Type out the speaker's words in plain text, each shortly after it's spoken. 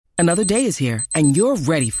Another day is here, and you're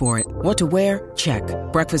ready for it. What to wear? Check.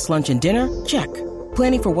 Breakfast, lunch, and dinner? Check.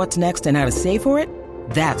 Planning for what's next and how to save for it?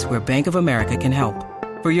 That's where Bank of America can help.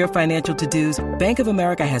 For your financial to-dos, Bank of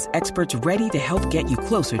America has experts ready to help get you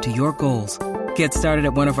closer to your goals. Get started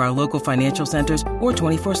at one of our local financial centers or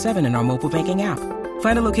 24/7 in our mobile banking app.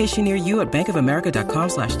 Find a location near you at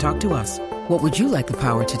bankofamerica.com/talktous. What would you like the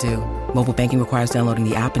power to do? Mobile banking requires downloading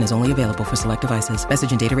the app and is only available for select devices.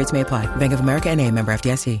 Message and data rates may apply. Bank of America N.A., member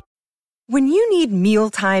FDIC. When you need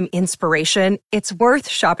mealtime inspiration, it's worth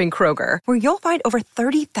shopping Kroger, where you'll find over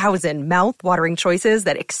 30,000 mouth-watering choices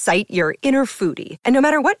that excite your inner foodie. And no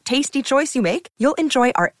matter what tasty choice you make, you'll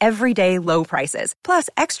enjoy our everyday low prices, plus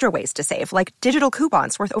extra ways to save, like digital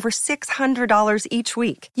coupons worth over $600 each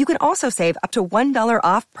week. You can also save up to $1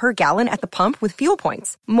 off per gallon at the pump with fuel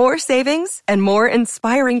points. More savings and more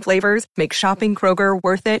inspiring flavors make shopping Kroger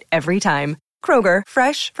worth it every time. Kroger,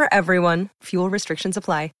 fresh for everyone. Fuel restrictions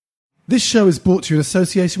apply. This show is brought to you in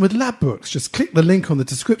association with Lab Books. Just click the link on the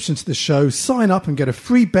description to the show, sign up and get a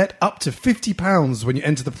free bet up to £50 when you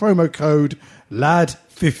enter the promo code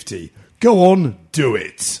LAD50. Go on, do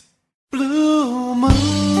it. Blue moon,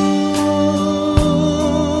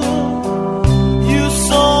 you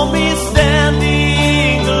saw me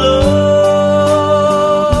standing alone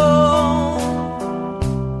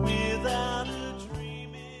without a dream.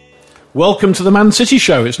 Welcome to the Man City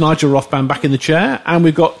Show. It's Nigel Rothband back in the chair, and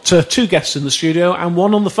we've got two guests in the studio and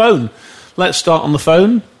one on the phone. Let's start on the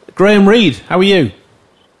phone. Graham Reid, how are you?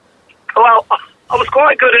 Well, I was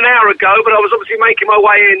quite good an hour ago, but I was obviously making my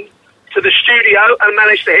way in to the studio and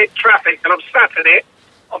managed to hit traffic, and I'm sat in it.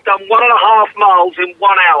 I've done 1.5 miles in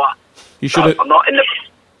 1 hour. You should have... I'm not in the...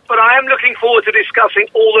 But I am looking forward to discussing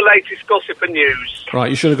all the latest gossip and news. Right,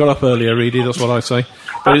 you should have got up earlier, Reedy, that's what I say.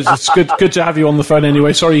 But it's good to have you on the phone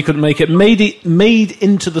anyway. Sorry you couldn't make it. Made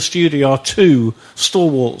into the studio are two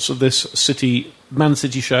stalwarts of this Man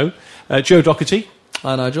City show. Joe Docherty.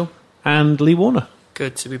 Hi, Nigel. And Lee Warner.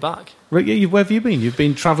 Good to be back. Right, where have you been? You've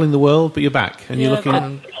been travelling the world, but you're back. And you're looking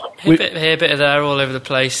at... Bit here, bit of there, all over the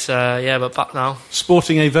place. But back now.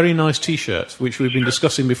 Sporting a very nice T-shirt, which we've been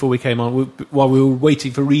discussing before we came on, while we were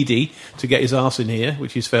waiting for Reedy to get his arse in here,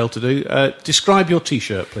 which he's failed to do. Describe your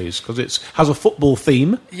T-shirt, please, because it has a football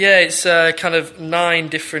theme. Yeah, it's kind of 9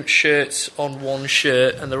 different shirts on one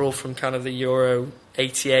shirt, and they're all from kind of the Euro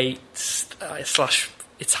 88 /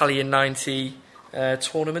 Italian 90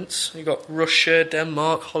 tournaments. You've got Russia,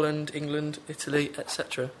 Denmark, Holland, England, Italy,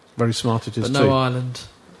 etc. Very smart it is, but no Ireland.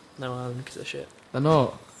 No Ireland, because they're shit. They're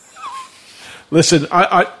not. Listen,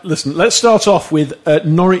 listen. Let's start off with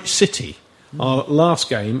Norwich City, our last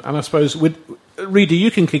game, and I suppose Reedy,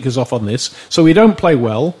 you can kick us off on this. So we don't play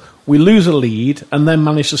well, we lose a lead, and then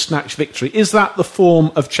manage to snatch victory. Is that the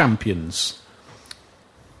form of champions?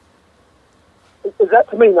 Is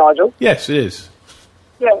that to me, Nigel? Yes, it is.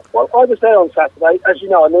 Yeah, well, I was there on Saturday. As you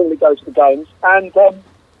know, I normally go to the games, and I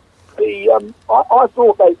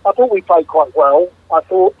thought we played quite well. I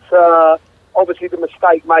thought obviously the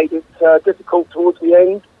mistake made it difficult towards the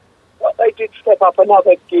end, but they did step up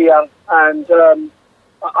another gear, and I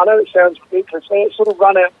know it sounds ridiculous. They sort of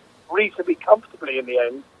run out reasonably comfortably in the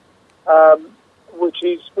end, which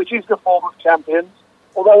is the form of champions.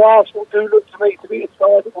 Although Arsenal do look to me to be a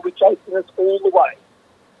side that will be chasing us all the way.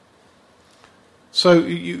 So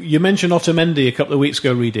you mentioned Otamendi a couple of weeks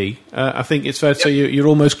ago, Reedy. I think it's fair to say you're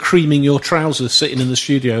almost creaming your trousers sitting in the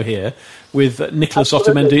studio here with Nicolas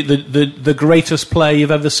Otamendi, the greatest play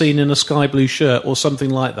you've ever seen in a sky blue shirt or something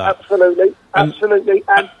like that. Absolutely. And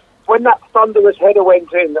when that thunderous header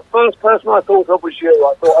went in, the first person I thought of was you.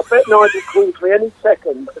 I thought, I bet Nigel calls me any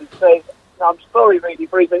second and says, I'm sorry, Reedy,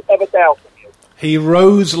 for even ever doubting you. He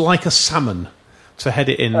rose like a salmon to head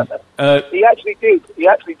it in. He actually did. He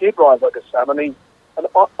actually did rise like a salmon. I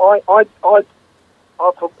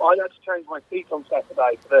had to change my seat on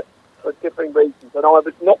Saturday for differing reasons, and I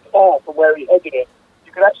was not far from where he headed it.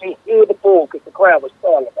 You could actually hear the ball because the crowd was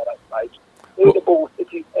silent at that stage. Hear the ball hit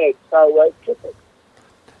his head. So it's terrific.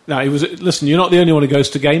 Now, listen, you're not the only one who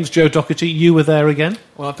goes to games. Joe Docherty, you were there again?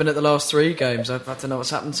 Well, I've been at the last 3 games. I don't know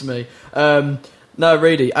what's happened to me. No,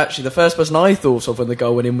 really, actually, the first person I thought of when the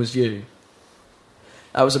goal went in was you.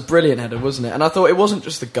 That was a brilliant header, wasn't it? And I thought it wasn't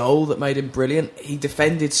just the goal that made him brilliant. He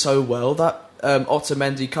defended so well. That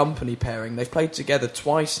Otamendi company pairing, they've played together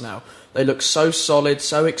twice now. They look so solid,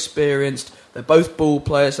 so experienced. They're both ball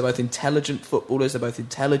players. They're both intelligent footballers. They're both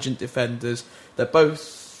intelligent defenders. They're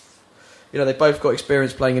both, they've both got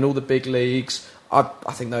experience playing in all the big leagues. I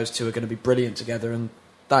think those two are going to be brilliant together, and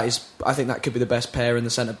I think that could be the best pair in the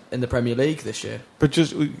centre in the Premier League this year. But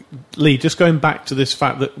Lee, just going back to this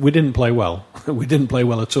fact that we didn't play well. We didn't play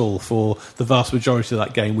well at all for the vast majority of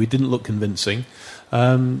that game. We didn't look convincing.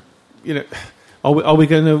 Are we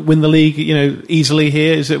going to win the league? Easily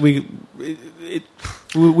here? Is it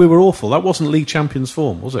we were awful. That wasn't league champions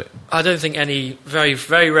form, was it? I don't think very,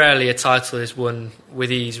 very rarely a title is won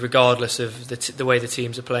with ease, regardless of the way the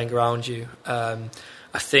teams are playing around you.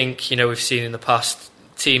 I think we've seen in the past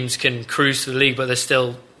teams can cruise to the league, but they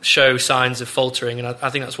still show signs of faltering, and I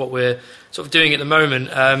think that's what we're sort of doing at the moment.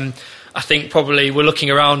 I think probably we're looking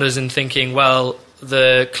around us and thinking, well,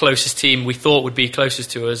 the closest team we thought would be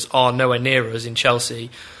closest to us are nowhere near us in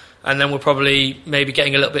Chelsea, and then we're probably maybe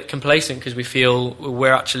getting a little bit complacent because we feel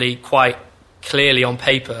we're actually quite clearly on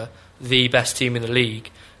paper the best team in the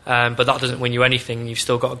league, but that doesn't win you anything. You've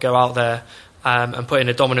still got to go out there and put in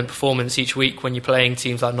a dominant performance each week when you're playing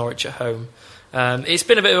teams like Norwich at home. It's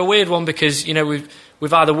been a bit of a weird one because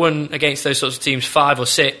we've either won against those sorts of teams 5 or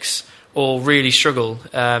 6 or really struggled,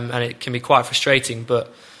 and it can be quite frustrating.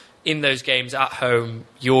 But in those games at home,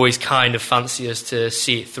 you always kind of fancy us to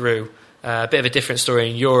see it through. A bit of a different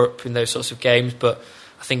story in Europe in those sorts of games, but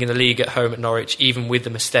I think in the league at home at Norwich, even with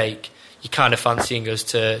the mistake, you're kind of fancying us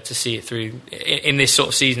to see it through in this sort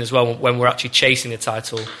of season as well, when we're actually chasing the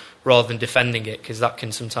title rather than defending it, because that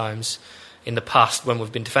can sometimes, in the past, when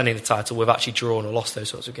we've been defending the title, we've actually drawn or lost those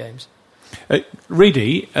sorts of games.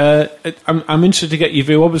 Reedy, I'm interested to get your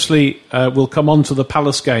view. Obviously, we'll come on to the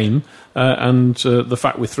Palace game and the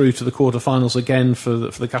fact we're through to the quarter-finals again for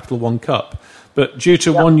the Capital One Cup. But due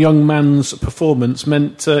to one young man's performance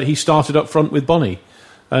meant he started up front with Bonnie.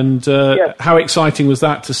 And how exciting was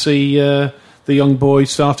that to see the young boy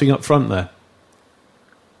starting up front there?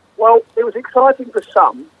 Well, it was exciting for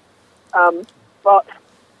some, but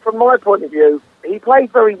from my point of view, he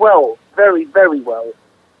played very well, very, very well,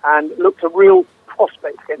 and looked a real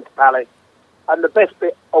prospect against Palace. And the best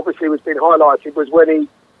bit, obviously, was being highlighted was when he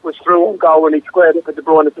was through on goal and he squared it for De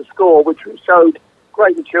Bruyne to score, which showed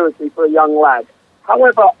great maturity for a young lad.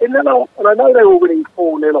 However, in the last, and I know they were winning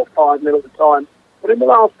 4-0 or 5-0 at the time, but in the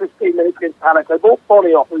last 15 minutes against Palace, they brought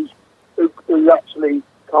Bonnie off, who actually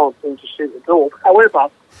can't seem to shoot at all. However,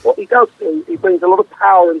 what he does do, he brings a lot of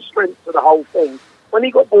power and strength to the whole thing. When he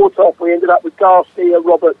got brought off, we ended up with Garcia,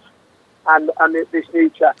 Roberts, and this new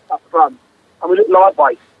chap up front. And we looked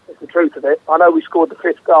lightweight, that's the truth of it. I know we scored the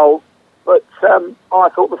 5th goal, but I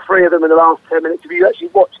thought the 3 of them in the last 10 minutes, if you actually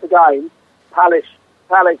watch the game, Palace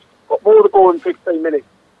got more of the ball in 15 minutes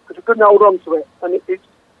because we couldn't hold on to it. And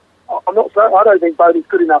I don't think Boney's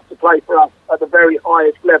good enough to play for us at the very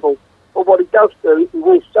highest level. But what he does do, he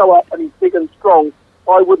will show up and he's big and strong.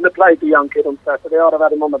 I wouldn't have played the young kid on Saturday. I'd have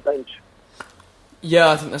had him on the bench.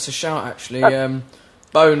 Yeah, I think that's a shout, actually.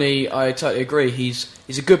 Boney, I totally agree. He's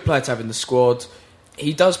a good player to have in the squad.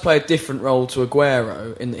 He does play a different role to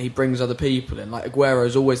Aguero in that he brings other people in. Like,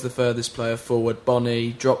 Aguero's always the furthest player forward.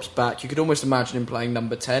 Bonny drops back. You could almost imagine him playing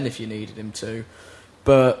number 10 if you needed him to.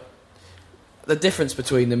 But the difference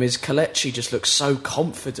between them is Kelechi just looks so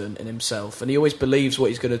confident in himself, and he always believes what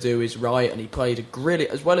he's going to do is right, and he played a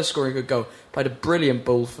brilliant, as well as scoring a good goal, played a brilliant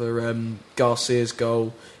ball for Garcia's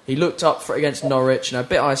goal. He looked up for against Norwich, a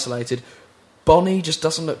bit isolated. Bonny just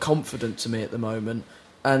doesn't look confident to me at the moment,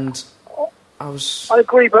 and I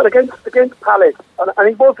agree, but against Palace, and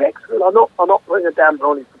he was excellent. I'm not putting a damper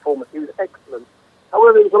on his performance. He was excellent.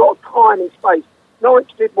 However, there was a lot of time and space.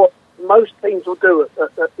 Norwich did what most teams will do at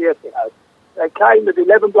the Etihad. They came with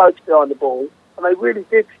 11 blokes behind the ball, and they really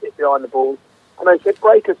did sit behind the ball, and they said,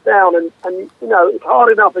 break us down, and it's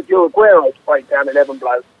hard enough if you're Aguero to break down 11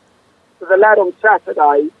 blokes. So the lad on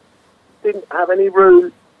Saturday didn't have any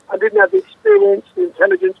room, and didn't have the experience, the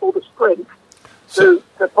intelligence, or the strength to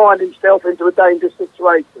find himself into a dangerous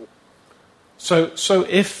situation. So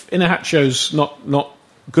if Iheanacho's not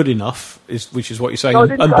good enough, which is what you're saying. No, I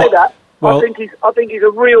didn't say that. Well, I think he's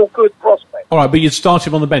a real good prospect. All right, but you'd start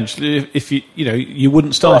him on the bench if you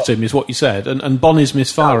wouldn't start him, is what you said. And Bonnie's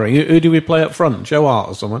misfiring. Who do we play up front? Joe Hart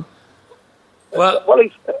or someone? Well,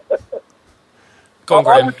 he's. Go on,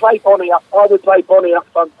 Graham. I would play Bonnie up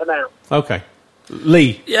front for now. Okay.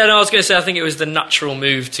 Lee. Yeah, no, I was going to say I think it was the natural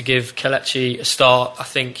move to give Kelechi a start. I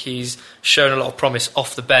think he's shown a lot of promise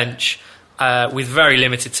off the bench with very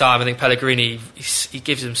limited time. I think Pellegrini, he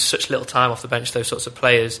gives him such little time off the bench, those sorts of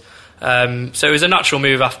players. So it was a natural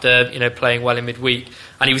move after playing well in midweek,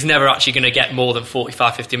 and he was never actually going to get more than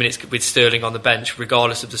 45-50 minutes with Sterling on the bench,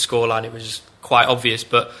 regardless of the scoreline. It was quite obvious,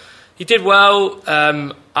 but he did well.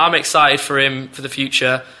 I'm excited for him for the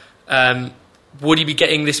future. Would he be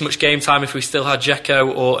getting this much game time if we still had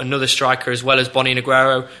Dzeko or another striker as well as Bonnie and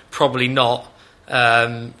Aguero? Probably not.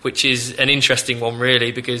 which is an interesting one,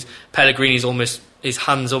 really, because Pellegrini's his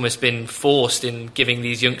hand's almost been forced in giving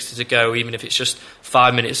these youngsters a go, even if it's just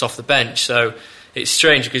 5 minutes off the bench. So it's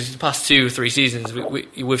strange because the past 2 or 3 seasons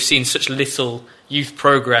we've seen such little youth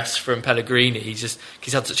progress from Pellegrini. He's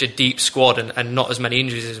had such a deep squad and not as many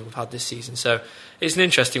injuries as we've had this season. So it's an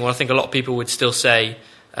interesting one. I think a lot of people would still say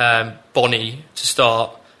Bonny to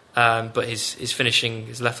start, but his finishing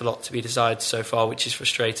has left a lot to be desired so far, which is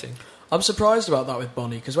frustrating. I'm surprised about that with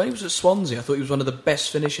Bonny, because when he was at Swansea, I thought he was one of the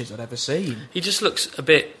best finishers I'd ever seen. He just looks a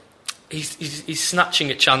bit. He's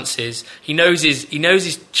snatching at chances. He knows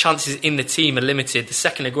his chances in the team are limited. The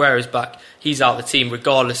second Aguero's back, he's out of the team,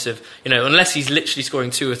 regardless of, unless he's literally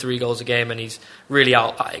scoring 2 or 3 goals a game and he's really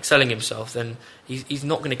out excelling himself, then he's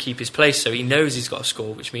not going to keep his place. So he knows he's got to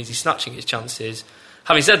score, which means he's snatching his chances.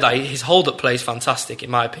 Having said that, his hold-up play is fantastic,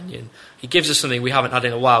 in my opinion. He gives us something we haven't had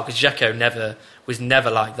in a while, because Dzeko was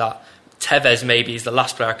never like that. Tevez maybe is the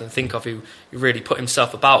last player I can think of who really put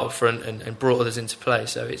himself about up front and brought others into play.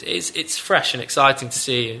 So it's fresh and exciting to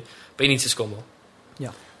see, but he needs to score more.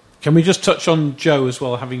 Yeah. Can we just touch on Joe as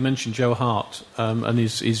well, having mentioned Joe Hart, and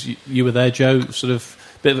you were there, Joe, sort of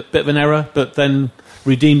bit of an error, but then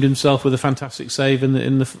redeemed himself with a fantastic save in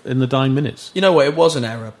the dying minutes. You know what? It was an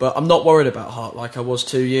error, but I'm not worried about Hart like I was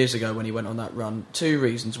 2 years ago when he went on that run. 2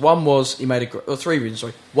 reasons. 3 reasons.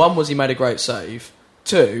 Sorry. 1 was he made a great save.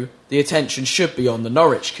 2, the attention should be on the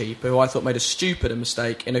Norwich keeper, who I thought made a stupider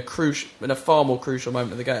mistake in a far more crucial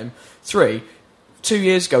moment of the game. 3, 2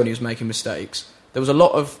 years ago when he was making mistakes, there was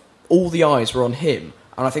all the eyes were on him,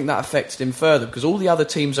 and I think that affected him further, because all the other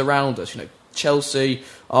teams around us, Chelsea,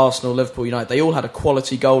 Arsenal, Liverpool, United, they all had a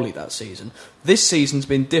quality goalie that season. This season's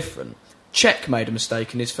been different. Cech made a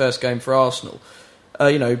mistake in his first game for Arsenal.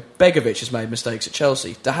 Begovic has made mistakes at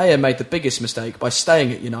Chelsea. De Gea made the biggest mistake by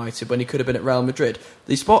staying at United when he could have been at Real Madrid.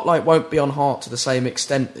 The spotlight won't be on Hart to the same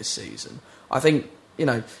extent this season. I think,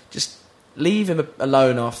 just leave him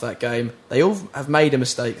alone after that game. They all have made a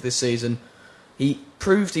mistake this season. He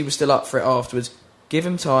proved he was still up for it afterwards. Give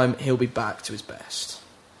him time, he'll be back to his best.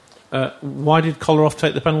 Why did Kolarov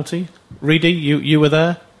take the penalty? Reedy, you were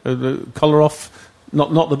there? Kolarov...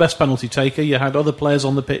 Not the best penalty taker. You had other players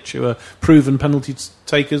on the pitch who are proven penalty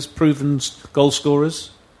takers, proven goal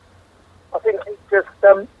scorers. I think he just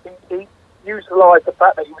he utilised the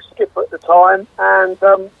fact that he was skipper at the time, and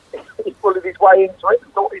he bullied his way into it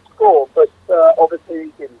and thought he'd score, but obviously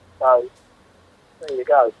he didn't. So there you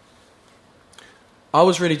go. I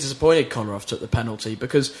was really disappointed Kolarov took the penalty,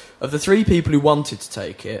 because of the 3 people who wanted to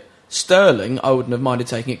take it, Sterling, I wouldn't have minded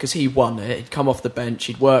taking it because he won it. He'd come off the bench,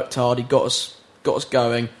 he'd worked hard, he got us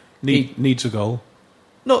going. Needs a goal.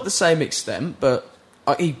 Not the same extent, but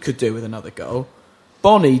he could do with another goal.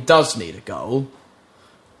 Bonny does need a goal,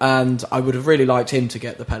 and I would have really liked him to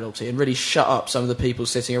get the penalty and really shut up some of the people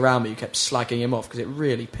sitting around me who kept slagging him off, because it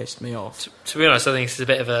really pissed me off. To be honest, I think this is a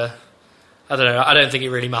bit of a... I don't know. I don't think it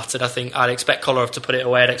really mattered. I think I'd expect Kolarov to put it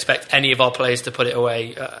away. I'd expect any of our players to put it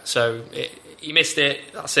away. He missed it.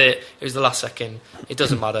 That's it. It was the last second. It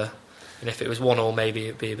doesn't matter. And if it was 1-1, maybe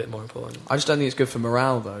it'd be a bit more important. I just don't think it's good for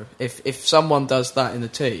morale, though. If someone does that in the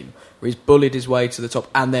team, where he's bullied his way to the top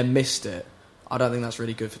and then missed it, I don't think that's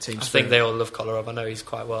really good for team spirit. I think they all love Kolarov. I know he's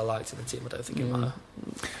quite well liked in the team. I don't think it matters.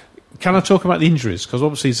 Can I talk about the injuries? Because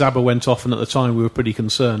obviously Zaba went off, and at the time we were pretty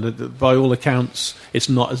concerned. By all accounts, it's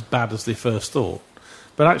not as bad as they first thought.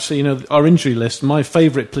 But actually, our injury list, my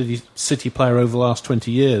favourite City player over the last 20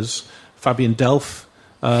 years, Fabian Delph,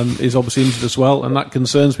 is obviously injured as well, and that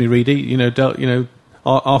concerns me, Reedy.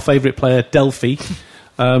 Our favourite player, Delphi,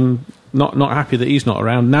 not happy that he's not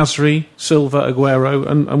around. Nasri, Silva, Aguero,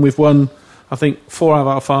 and we've won, I think, 4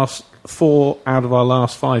 out of our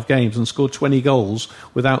last 5 games and scored 20 goals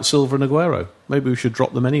without Silva and Aguero. Maybe we should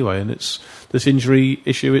drop them anyway. And it's this injury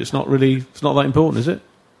issue. It's not that important, is it?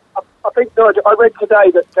 I think, Nigel, I read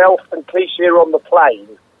today that Delph and Clichy are on the plane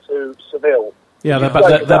to Seville. Yeah,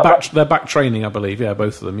 they're back training, I believe. Yeah,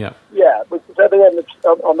 both of them. Yeah. Yeah, which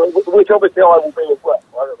which obviously I will be as well.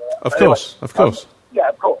 Of course. Yeah,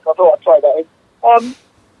 of course. I thought I'd try that in.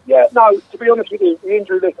 To be honest with you, the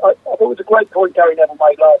injury list, I thought it was a great point Gary Neville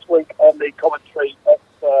made last week on the commentary at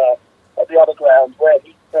the other ground, where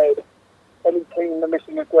he said any team that are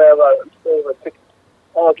missing Aguero and Silva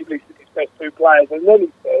arguably City's best 2 players, and then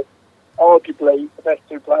he said arguably the best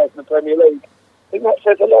 2 players in the Premier League. I think that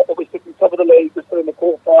says a lot, that we're sitting top of the league, we're still in the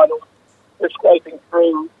quarterfinals, we're scraping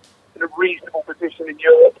through in a reasonable position in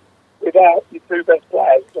Europe without your 2 best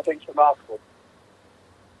players, which I think is remarkable.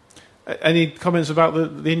 any comments about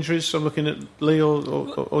the injuries? I'm looking at Lee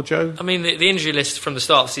or Joe. I mean, the injury list from the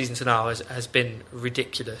start of the season to now has been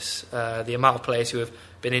ridiculous. The amount of players who have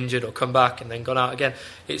been injured or come back and then gone out again,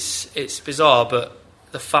 it's bizarre. But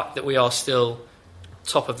the fact that we are still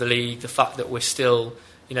top of the league, the fact that we're still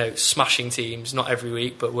smashing teams, not every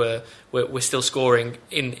week, but we're still scoring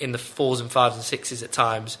in the 4s and 5s and 6s at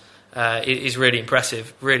times, is really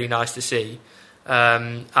impressive. Really nice to see.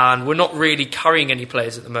 And we're not really carrying any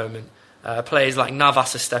players at the moment. Players like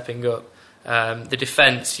Navas are stepping up. The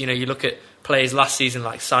defence, you look at players last season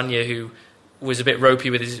like Sanya, who was a bit ropey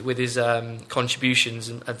with his contributions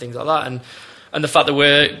and things like that, and the fact that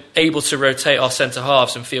we're able to rotate our centre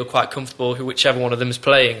halves and feel quite comfortable whichever one of them is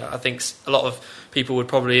playing. I think a lot of people would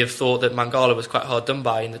probably have thought that Mangala was quite hard done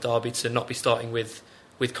by in the derby to not be starting with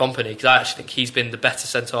Kompany, because I actually think he's been the better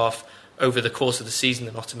centre half over the course of the season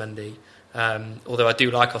than Otamendi. Although I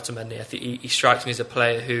do like Otamendi, I think he strikes me as a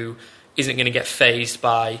player who isn't going to get fazed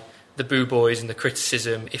by the boo boys and the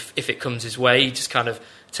criticism if it comes his way. He just kind of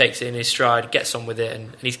takes it in his stride, gets on with it,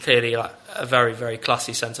 and he's clearly like a very, very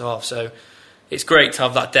classy centre half. So it's great to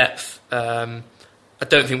have that depth. I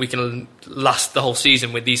don't think we can last the whole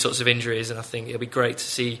season with these sorts of injuries, and I think it'll be great to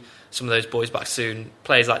see some of those boys back soon.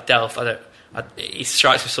 Players like Delph, he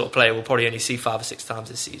strikes me sort of player we'll probably only see 5 or 6 times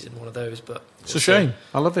this season, one of those. But it's a shame.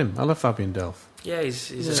 I love him. I love Fabian Delph. Yeah, he's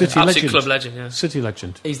an City absolute legend. club legend. Yeah, City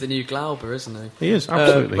legend. He's the new Glauber, isn't he? He is,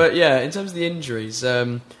 absolutely. But yeah, in terms of the injuries,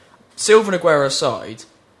 Silva and Aguero aside,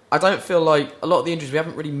 I don't feel like a lot of the injuries, we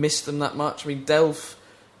haven't really missed them that much. I mean, Delph,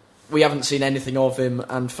 we haven't seen anything of him,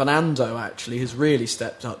 and Fernando actually has really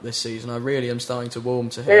stepped up this season. I really am starting to warm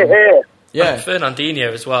to him. Yeah. And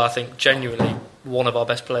Fernandinho as well, I think genuinely one of our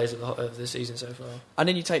best players of the season so far. And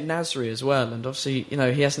then you take Nasri as well, and obviously,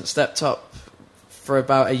 he hasn't stepped up for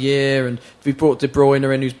about a year, and we brought De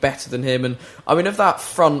Bruyne in, who's better than him. And I mean, of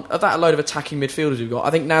that load of attacking midfielders we've got,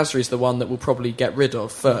 I think Nasri is the one that we'll probably get rid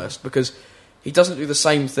of first, because he doesn't do the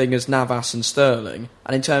same thing as Navas and Sterling,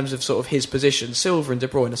 and in terms of sort of his position, Silva and De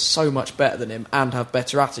Bruyne are so much better than him and have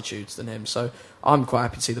better attitudes than him. So I'm quite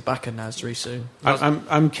happy to see the back of Nasri soon.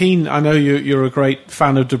 I'm keen. I know you're a great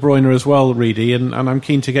fan of De Bruyne as well, Reedy, and I'm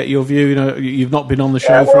keen to get your view. You've not been on the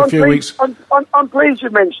show for a few weeks. I'm pleased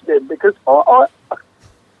you mentioned him, because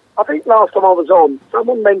I think last time I was on,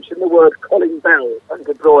 someone mentioned the word Colin Bell and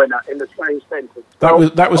De Bruyne in the same sentence. That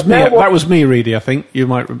was me. That was me, Reedy. I think you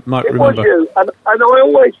might remember. It was you, and I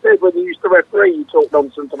always said when you used to referee, you talk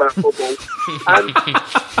nonsense about football, and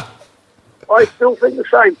I still think the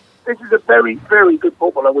same. This is a very, very good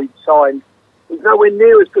footballer we've signed. He's nowhere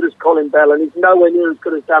near as good as Colin Bell, and he's nowhere near as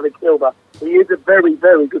good as David Silva. He is a very,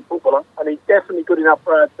 very good footballer, and he's definitely good enough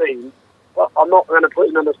for our team. But I'm not going to put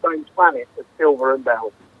him on the same planet as Silva and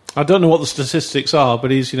Bell. I don't know what the statistics are,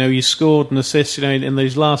 but he's scored an assist. In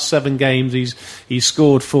these last 7 games, he's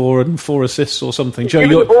scored 4 assists or something. He's given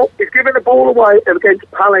the ball away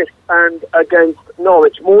against Palace and against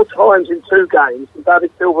Norwich more times in 2 games than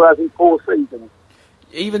David Silva has in 4 seasons.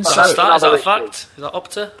 Even so, is that a fact? Is that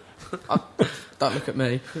Opta? Don't look at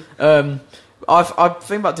me. I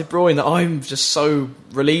think about De Bruyne that I'm just so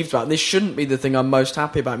relieved about. And this shouldn't be the thing I'm most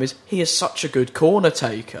happy about him, is he is such a good corner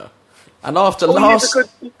taker. And after he's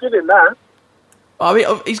good in that. I mean,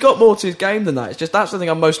 he's got more to his game than that. It's just that's the thing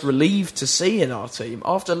I'm most relieved to see in our team.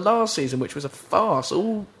 After last season, which was a farce,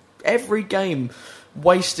 every game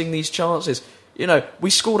wasting these chances.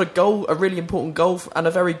 We scored a really important goal, and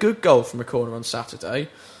a very good goal from a corner on Saturday.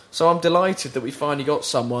 So I'm delighted that we finally got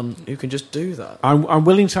someone who can just do that. I'm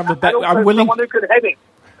willing to have a bet. Someone who can head it.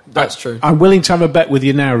 That's true. I'm willing to have a bet with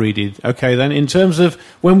you now, Reedy. Okay, then, in terms of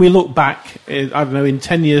when we look back, I don't know, in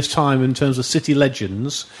 10 years' time, in terms of City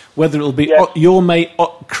legends, whether it'll be your mate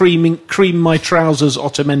cream my trousers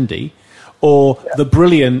Otamendi, or the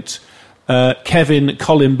brilliant Kevin,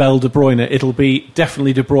 Colin Bell, De Bruyne, it'll be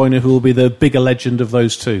definitely De Bruyne who will be the bigger legend of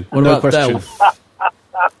those two. No question.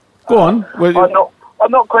 Go on.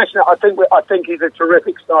 I'm not questioning it. I think he's a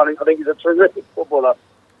terrific starting. I think he's a terrific footballer,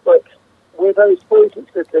 but we're very spoiled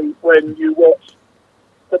at City when you watch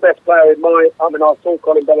the best player I saw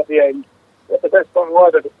Colin Bell at the end, but the best player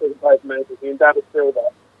I've ever seen play for Man City, David Silva.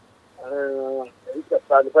 He's just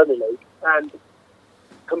playing the Premier League, and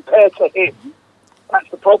compared to him, that's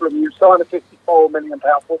the problem. You sign a £54 million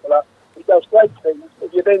footballer, he does great things,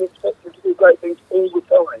 but you then expect him to do great things all the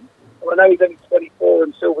time. I know he's only 24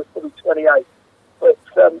 and Silva's probably 28, but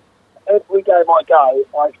every game I go,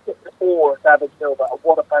 I sit in awe of David Silva and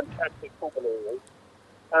what a fantastic footballer he is.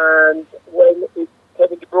 And when it's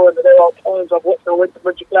Kevin De Bruyne, there are times I've watched him went to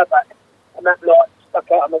Mönchengladbach, and that light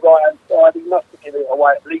stuck out on the right-hand side. He must have given it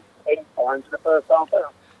away at least 10 times in the first half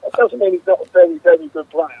hour. That doesn't mean he's not a very, very good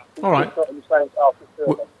player. He's All right. just not in the same class as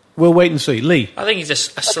Silva. We'll wait and see. Lee? I think he's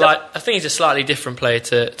a slightly different player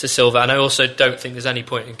to Silva, and I also don't think there's any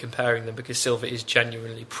point in comparing them because Silva is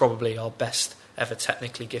genuinely probably our best ever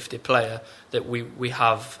technically gifted player that we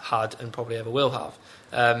have had and probably ever will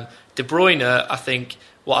have. De Bruyne, I think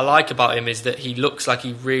what I like about him is that he looks like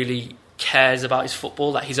he really cares about his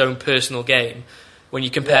football, like his own personal game. When you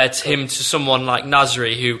compare him to someone like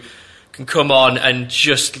Nasri, who can come on and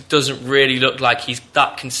just doesn't really look like he's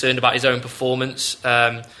that concerned about his own performance.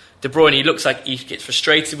 De Bruyne, he looks like he gets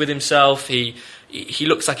frustrated with himself. He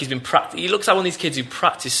looks like he's been he looks like one of these kids who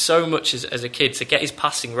practiced so much as a kid to get his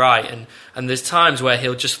passing right. And there's times where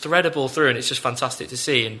he'll just thread a ball through, and it's just fantastic to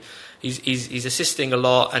see. And he's assisting a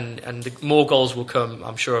lot, and more goals will come.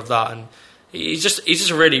 I'm sure of that. And he's just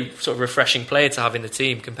a really sort of refreshing player to have in the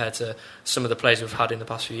team compared to some of the players we've had in the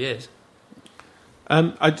past few years.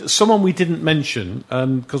 Someone we didn't mention,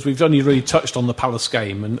 because we've only really touched on the Palace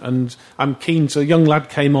game, and I'm keen to... A young lad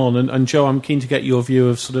came on, and Joe, I'm keen to get your view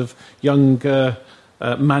of sort of young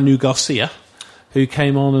Manu Garcia, who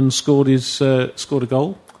came on and scored a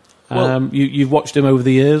goal. Well, you've watched him over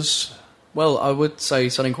the years. Well, I would say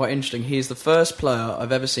something quite interesting. He is the first player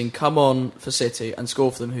I've ever seen come on for City and score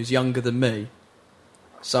for them who's younger than me.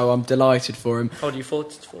 So I'm delighted for him. How old are you,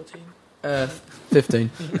 14?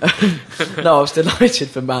 15. No, I was delighted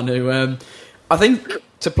for Manu. I think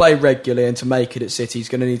to play regularly and to make it at City, he's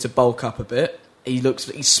going to need to bulk up a bit.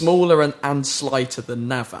 He's smaller and slighter than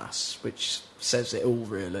Navas, which says it all,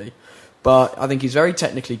 really. But I think he's very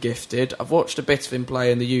technically gifted. I've watched a bit of him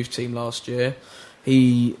play in the youth team last year.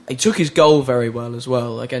 He took his goal very well as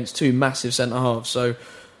well against two massive centre-halves. So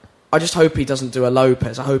I just hope he doesn't do a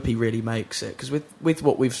Lopez. I hope he really makes it. Because with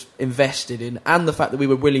what we've invested in and the fact that we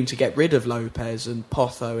were willing to get rid of Lopez and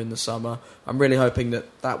Potho in the summer, I'm really hoping that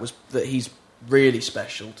he's really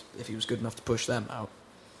special if he was good enough to push them out.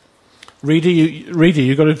 Reedy,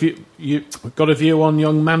 you got a view on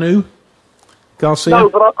young Manu Garcia? No,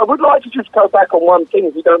 but I would like to just go back on one thing,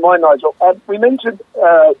 if you don't mind, Nigel. We mentioned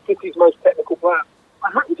City's most technical player. I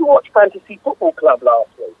happened to watch Fantasy Football Club last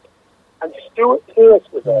week, and Stuart Pearce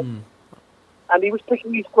was on. And he was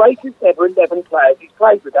picking his greatest ever 11 players he's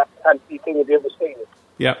played with. That fantasy thing, have you ever seen it?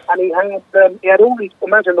 Yeah. And he had all these,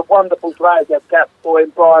 imagine the wonderful players. He had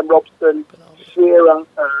Gascoigne, Brian Robson, Shearer,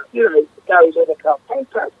 Gary Lineker.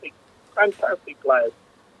 Fantastic players.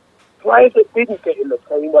 Players that didn't get in the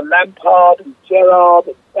team were Lampard and Gerrard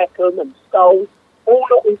and Beckham and Scholes, all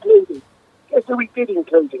not included. Guess who he did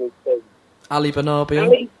include in his team? Ali Benarbia.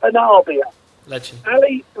 Ali Benarbia. Legend.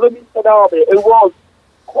 Ali Benarbia, who was,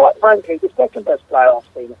 quite frankly, the second best player I've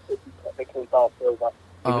seen at City, technically, bar Silva.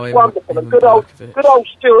 It was wonderful. And good old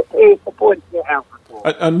Stuart Pearce for pointing it out.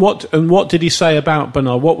 And what did he say about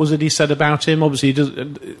Bernard? What was it he said about him? Obviously,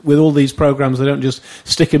 with all these programmes, they don't just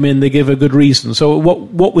stick him in; they give a good reason. So,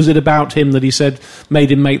 what was it about him that he said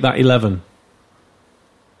made him make that 11?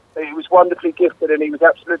 He was wonderfully gifted, and he was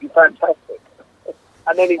absolutely fantastic.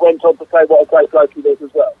 And then he went on to say what a great bloke he is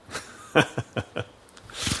as well.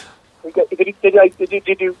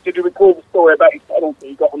 Did you recall the story about his penalty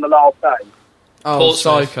he got on the last day? Oh,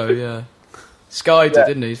 Psycho, yeah. Skied it,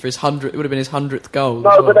 didn't he? For his 100th, it would have been his 100th goal.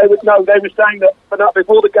 No, but they were saying that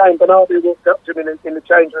before the game, Bernardo walked up to him in the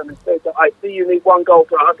change room and said that I see you need one goal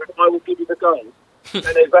for 100. I will give you the goal. And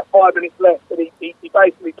there's about 5 minutes left, and he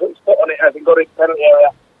basically put his foot on it as he got into the penalty area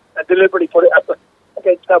and deliberately put it up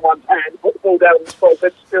against someone's hand, put the ball down on the spot, and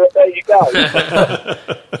said, "Stuart, there you go."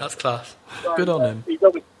 That's class. So, good on him. He's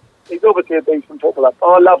obviously a decent footballer.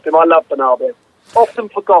 Oh, I loved him. I love Bernardo. Often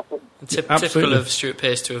forgotten. Typical of Stuart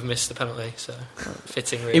Pearce to have missed the penalty, so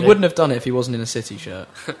fitting really. He wouldn't have done it if he wasn't in a City shirt.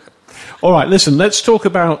 All right, listen, let's talk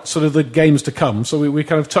about sort of the games to come. So we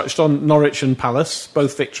kind of touched on Norwich and Palace,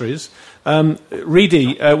 both victories.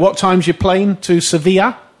 Reedy, what time's your plane to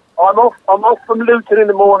Sevilla? I'm off from Luton in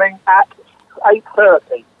the morning at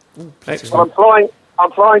 8:30. Excellent.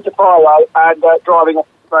 I'm flying to Farwell and driving off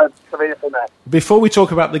to Sevilla from there. Before we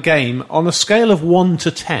talk about the game, on a scale of 1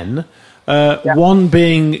 to 10... 1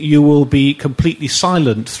 being you will be completely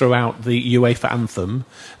silent throughout the UEFA anthem,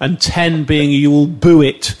 and 10 being you will boo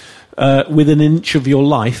it within an inch of your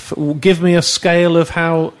life. Give me a scale of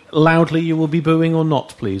how loudly you will be booing or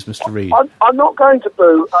not, please, Mr. Reid. I'm not going to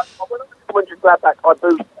boo. When you grab back, I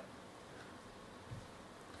boo.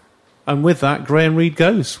 And with that, Graham Reid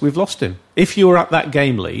goes. We've lost him. If you were at that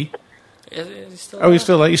game, Lee... He's still there. You're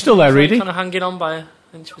still there. You're still there, Reedy? Kind of hanging on by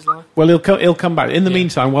inch of his life. Well, he'll come back. In the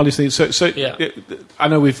meantime, while he's thinking, I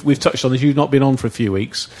know we've touched on this. You've not been on for a few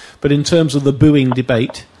weeks, but in terms of the booing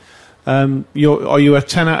debate, Are you a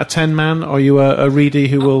 10 out of 10 man? Are you a Reedy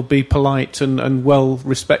who will be polite and well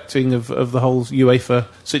respecting of the whole UEFA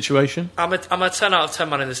situation? I'm a 10 out of 10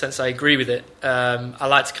 man in the sense I agree with it. I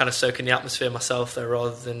like to kind of soak in the atmosphere myself, though,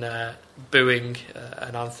 rather than booing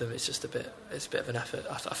an anthem. It's just a bit of an effort.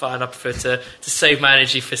 I find I prefer to save my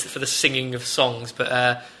energy for the singing of songs.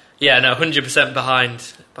 But 100%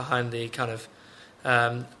 behind the kind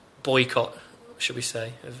of boycott, should we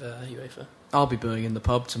say, of UEFA. I'll be booing in the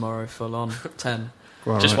pub tomorrow, full on 10.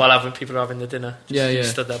 Just while people are having the dinner. You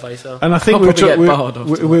stood there by yourself. And I think we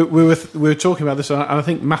were talking about this, and I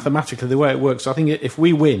think mathematically the way it works, I think if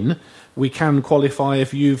we win, we can qualify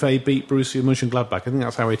if Juve beat Borussia Mönchengladbach. I think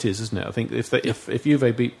that's how it is, isn't it? I think if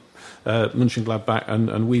Juve beat Mönchengladbach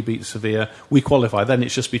and we beat Sevilla, we qualify. Then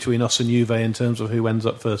it's just between us and Juve in terms of who ends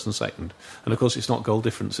up first and second. And of course, it's not goal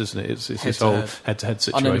difference, isn't it? It's this whole head-to-head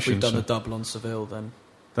situation. And then if we've done the double on Seville, then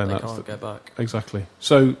they can't go back. Exactly.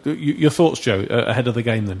 So, your thoughts, Joe, ahead of the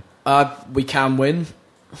game then? We can win,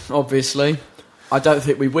 obviously. I don't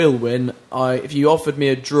think we will win. If you offered me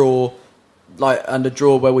a draw, and a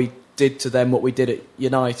draw where we did to them what we did at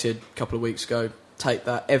United a couple of weeks ago, take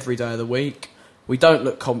that every day of the week. We don't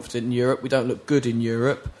look confident in Europe. We don't look good in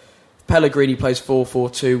Europe. If Pellegrini plays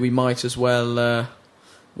 4-4-2, we might as well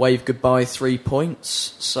wave goodbye 3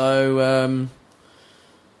 points. So,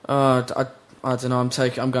 I don't know.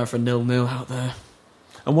 I'm going for a 0-0 out there.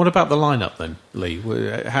 And what about the lineup then, Lee?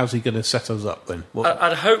 How's he going to set us up then?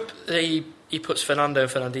 I'd hope that he puts Fernando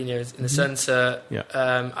and Fernandinho in the centre.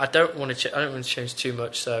 I don't want to change too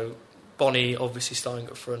much. So Bonnie obviously starting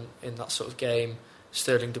up front in that sort of game.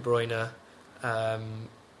 Sterling, De Bruyne, and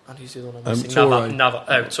who's the other one I'm missing?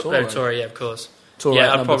 Torre. Yeah, of course. Torre,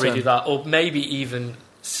 I'd probably 10. Do that, or maybe even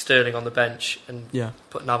Sterling on the bench and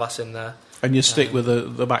put Navas in there. And you stick with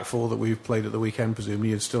the back four that we've played at the weekend, presumably.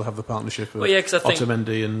 You'd still have the partnership of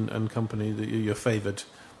Otamendi and company, that you're favoured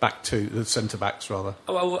back to, the centre-backs, rather.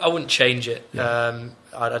 I wouldn't change it. Yeah.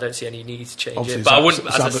 I don't see any need to change obviously it. But I wouldn't,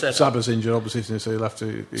 as I said... Zaba's injured, obviously, so you'll have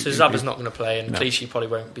to... So Zaba's not going to play, and Clichy probably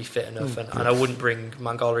won't be fit enough, and I wouldn't bring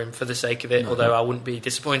Mangala in for the sake of it, although I wouldn't be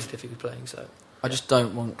disappointed if he was playing, so... I just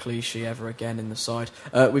don't want Clichy ever again in the side.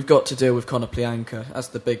 We've got to deal with Conor Plianka. That's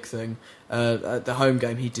the big thing. At the home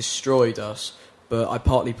game, he destroyed us. But I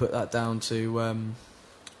partly put that down to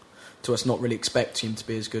us not really expecting him to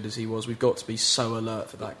be as good as he was. We've got to be so alert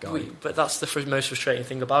for that guy. But that's the most frustrating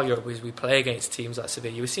thing about Europe, is we play against teams like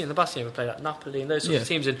Sevilla. You were seeing in the past year we played like Napoli and those sorts of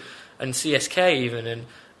teams, and CSK even,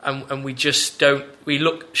 and we just don't. We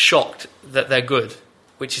look shocked that they're good,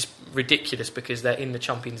 which is ridiculous because they're in the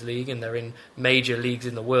Champions League and they're in major leagues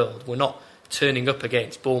in the world. We're not turning up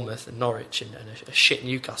against Bournemouth and Norwich and a shit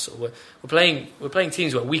Newcastle. We're playing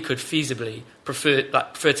teams where we could feasibly prefer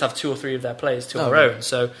to have 2 or 3 of their players to our own.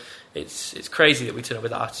 So it's crazy that we turn up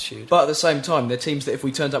with that attitude. But at the same time, they're teams that if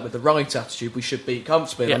we turned up with the right attitude, we should beat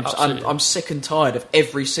comfortably. Yeah, I'm sick and tired of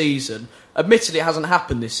every season. Admittedly, it hasn't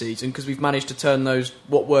happened this season because we've managed to turn those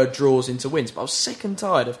what were draws into wins. But I was sick and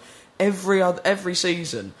tired of every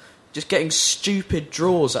season just getting stupid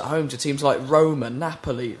draws at home to teams like Roma,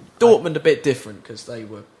 Napoli, Dortmund a bit different because they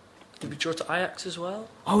were... Did we draw to Ajax as well?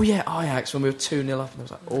 Oh yeah, Ajax when we were 2-0 up and there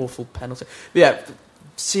was that awful penalty. But yeah,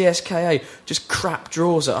 CSKA, just crap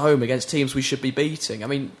draws at home against teams we should be beating. I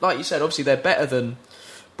mean, like you said, obviously they're better than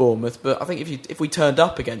Bournemouth, but I think if we turned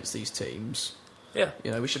up against these teams,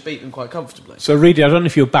 we should beat them quite comfortably. So Reedy, I don't know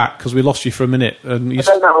if you're back because we lost you for a minute. I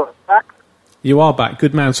don't know. Back? You are back,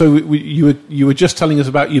 good man. So you were just telling us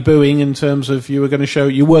about you booing in terms of you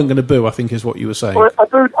weren't going to boo, I think is what you were saying. Well, I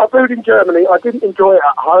booed in Germany. I didn't enjoy it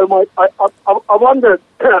at home. I wonder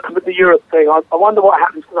with the Europe thing. I wonder what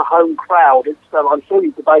happens to the home crowd. I'm sure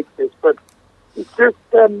you debate this, but it's just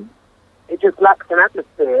it just lacks an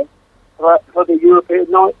atmosphere for the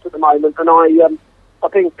European nights at the moment. And I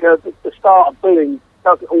think the start of booing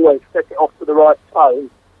doesn't always set it off to the right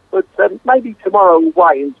tone. But maybe tomorrow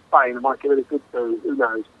away in Spain, I might give it a good boo. Who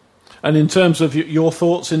knows? And in terms of your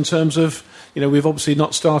thoughts, in terms of, we've obviously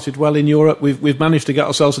not started well in Europe. We've managed to get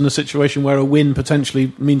ourselves in a situation where a win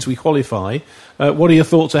potentially means we qualify. What are your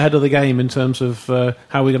thoughts ahead of the game in terms of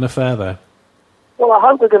how we're going to fare there? Well, I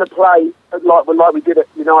hope we're going to play like we did at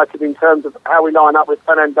United in terms of how we line up with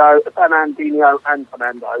Fernandinho and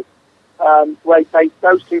Fernando.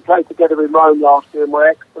 Those two played together in Rome last year and were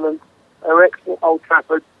excellent. They were excellent at Old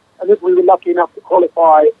Trafford. And if we were lucky enough to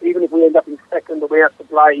qualify, even if we end up in second and we have to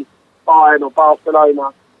play Bayern or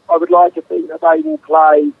Barcelona, I would like to think that they will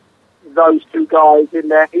play those two guys in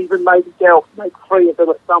there, even maybe Delph, make 3 of them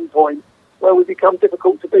at some point, where we become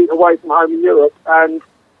difficult to beat away from home in Europe, and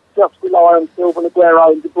just rely on Silva,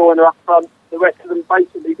 Aguero and De Bruyne up front. The rest of them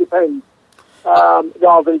basically depends.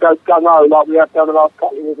 rather than go gung-ho like we have done the last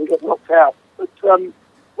couple of years and get knocked out. But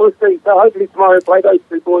we'll see. So hopefully tomorrow we'll play those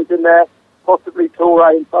two boys in there, possibly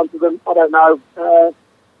Toure in front of them. I don't know. We'll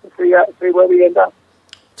see where we end up.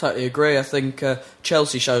 Totally agree. I think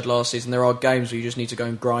Chelsea showed last season there are games where you just need to go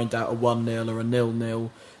and grind out a 1-0 or a 0-0.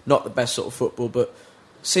 Not the best sort of football, but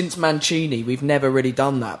since Mancini, we've never really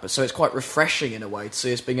done that. But so it's quite refreshing in a way to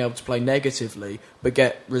see us being able to play negatively but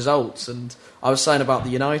get results. And I was saying about the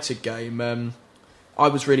United game, I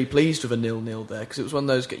was really pleased with a 0-0 there because it was one of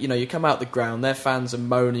those, you come out the ground, their fans are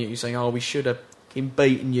moaning at you saying, we should have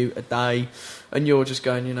beaten you today, and you're just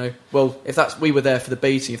going, well, we were there for the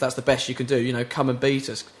beating, if that's the best you can do, come and beat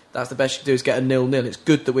us. That's the best you can do is get a 0-0. It's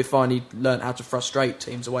good that we've finally learnt how to frustrate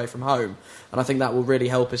teams away from home, and I think that will really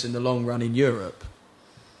help us in the long run in Europe.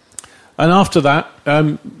 And after that,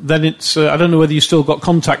 then it's... I don't know whether you still got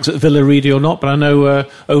contacts at Villa Reedy or not, but I know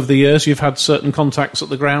over the years you've had certain contacts at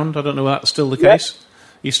the ground. I don't know whether that's still the case.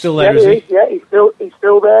 He's still there, is he? Yeah, he's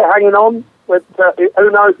still there, hanging on. But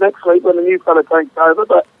who knows next week when the new fella takes over,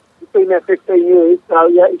 but he's been there 15 years, so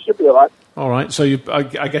yeah, he should be all right. All right, so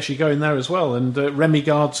I guess you go in there as well. And Remy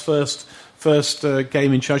Gard's first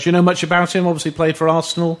game in charge. You know much about him? Obviously played for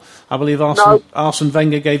Arsenal. I believe Arsene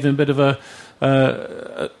Wenger gave him a bit of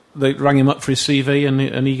a... they rang him up for his CV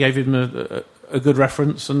and he gave him a good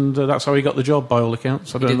reference, and that's how he got the job by all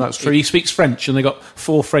accounts. I don't know if that's true. He speaks French and they got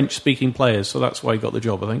 4 French-speaking players, so that's why he got the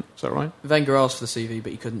job, I think. Is that right? Wenger asked for the CV,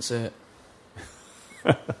 but he couldn't see it.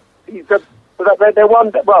 They're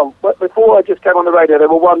one. Well, before I just came on the radio, they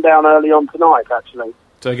were one down early on tonight, actually.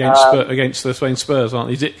 So against the Spain Spurs,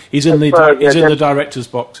 aren't they? He's in the director's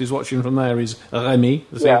box. He's watching from there. He's Remy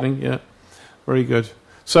this evening. Yeah, very good.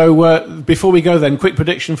 So before we go, then, quick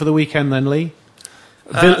prediction for the weekend, then, Lee.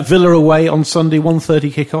 Villa away on Sunday,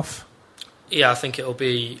 1:30 kickoff. Yeah, I think it'll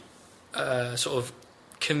be sort of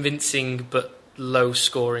convincing but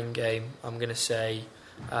low-scoring game. I'm going to say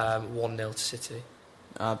 1-0 to City.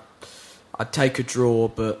 I'd take a draw,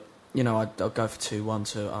 but I'll go for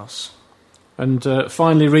 2-1 to us. And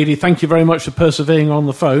finally, Reedy, thank you very much for persevering on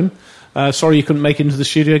the phone. Sorry you couldn't make it into the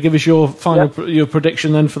studio. Give us your your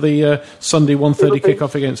prediction then for the Sunday 1:30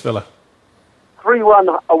 kickoff against Villa.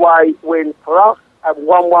 3-1 away win for us and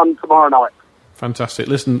 1-1 tomorrow night. Fantastic.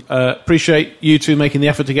 Listen, appreciate you two making the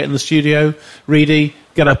effort to get in the studio. Reedy,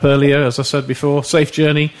 get up earlier, as I said before. Safe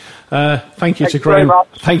journey. Thank you to Graham.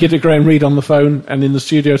 Thank you to Graham Reed on the phone, and in the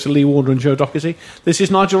studio to Lee Warner and Joe Docherty. This is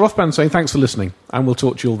Nigel Rothband saying thanks for listening, and we'll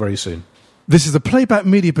talk to you all very soon. This is a Playback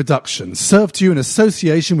Media production, served to you in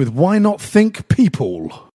association with Why Not Think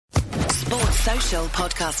People. Sports Social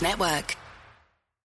Podcast Network.